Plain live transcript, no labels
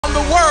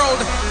around the world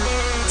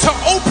to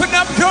open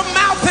up your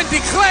mouth and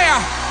declare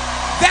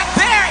that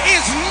there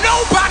is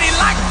nobody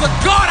like the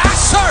God I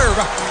serve.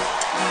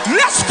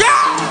 Let's go!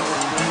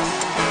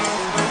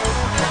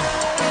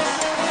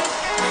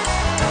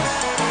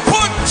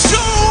 Put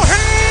your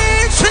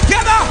hands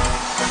together.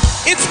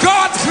 It's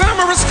God's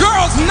Glamorous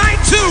Girls Night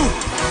 2.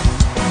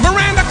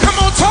 Miranda, come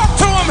on, talk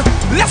to him.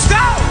 Let's go!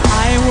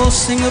 I will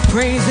sing the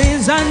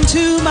praises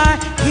unto my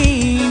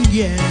King,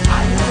 yeah.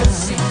 I will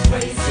sing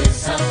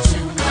praises unto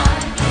my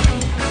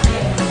King,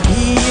 yeah.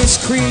 He is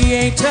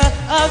creator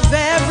of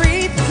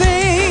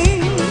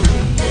everything.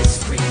 He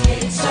is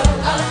creator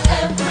of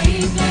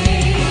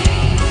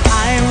everything.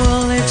 I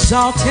will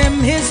exalt him,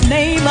 his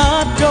name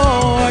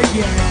adore,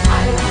 yeah.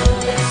 I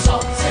will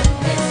exalt him,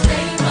 his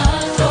name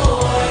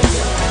adore,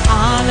 yeah.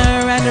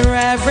 Honor and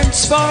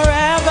reverence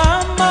forevermore.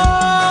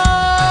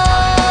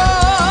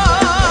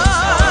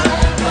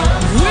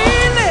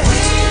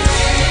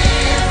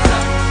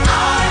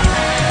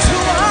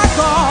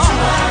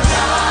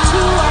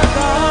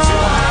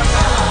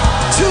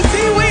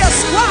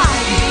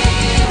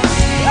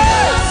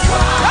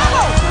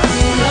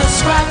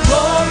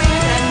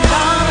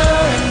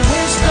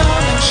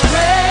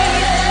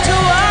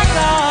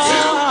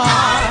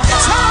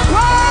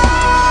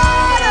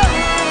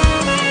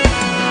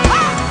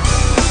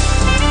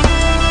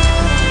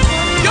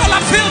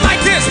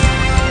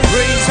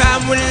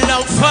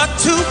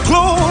 To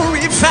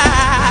glorify,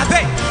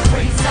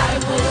 praise I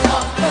will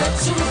offer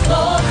to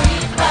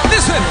glorify.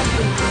 Listen,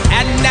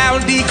 and now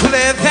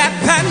declare that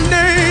thy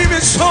name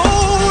is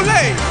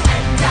holy.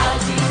 And now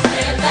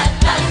declare that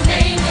thy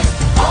name is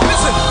holy.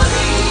 Listen,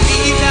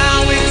 be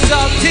thou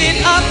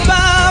exalted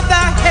above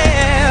the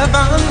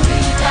heavens. Be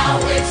thou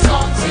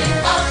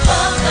exalted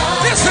above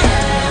the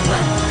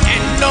heavens.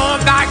 And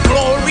Lord, thy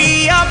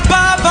glory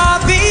above all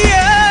the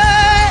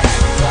earth.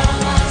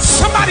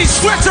 Somebody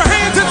stretch your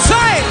hands and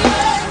say,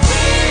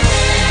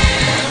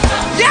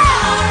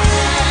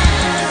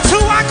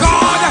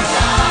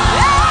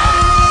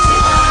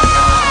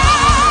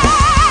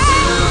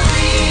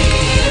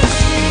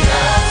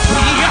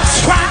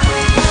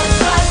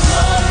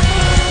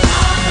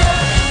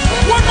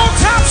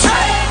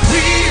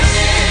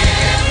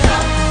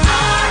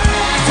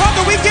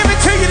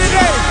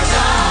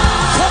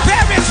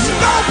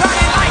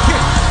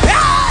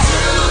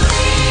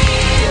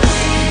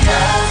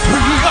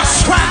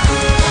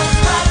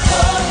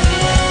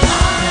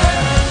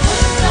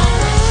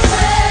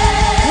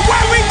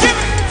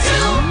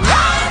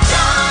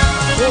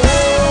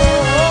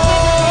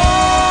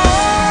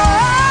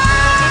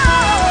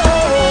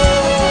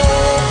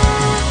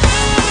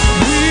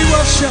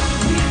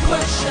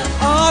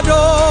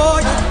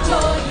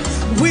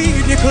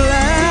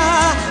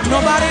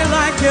 nobody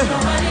like you.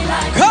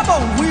 Come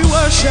on, we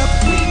worship,